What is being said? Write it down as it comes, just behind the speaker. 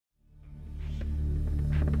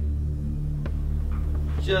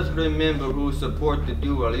Just remember who supported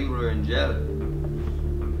you while you were in jail.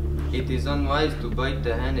 It is unwise to bite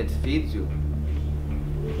the hand that feeds you.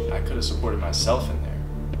 I could have supported myself in there,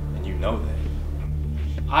 and you know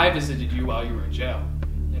that. I visited you while you were in jail,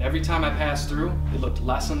 and every time I passed through, it looked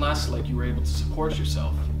less and less like you were able to support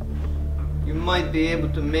yourself. You might be able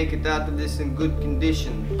to make it out of this in good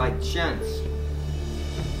condition by chance.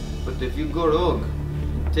 But if you go rogue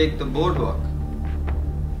and take the boardwalk,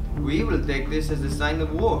 we will take this as a sign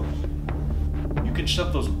of war. You can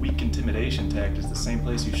shove those weak intimidation tactics the same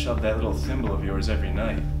place you shove that little thimble of yours every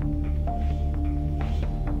night.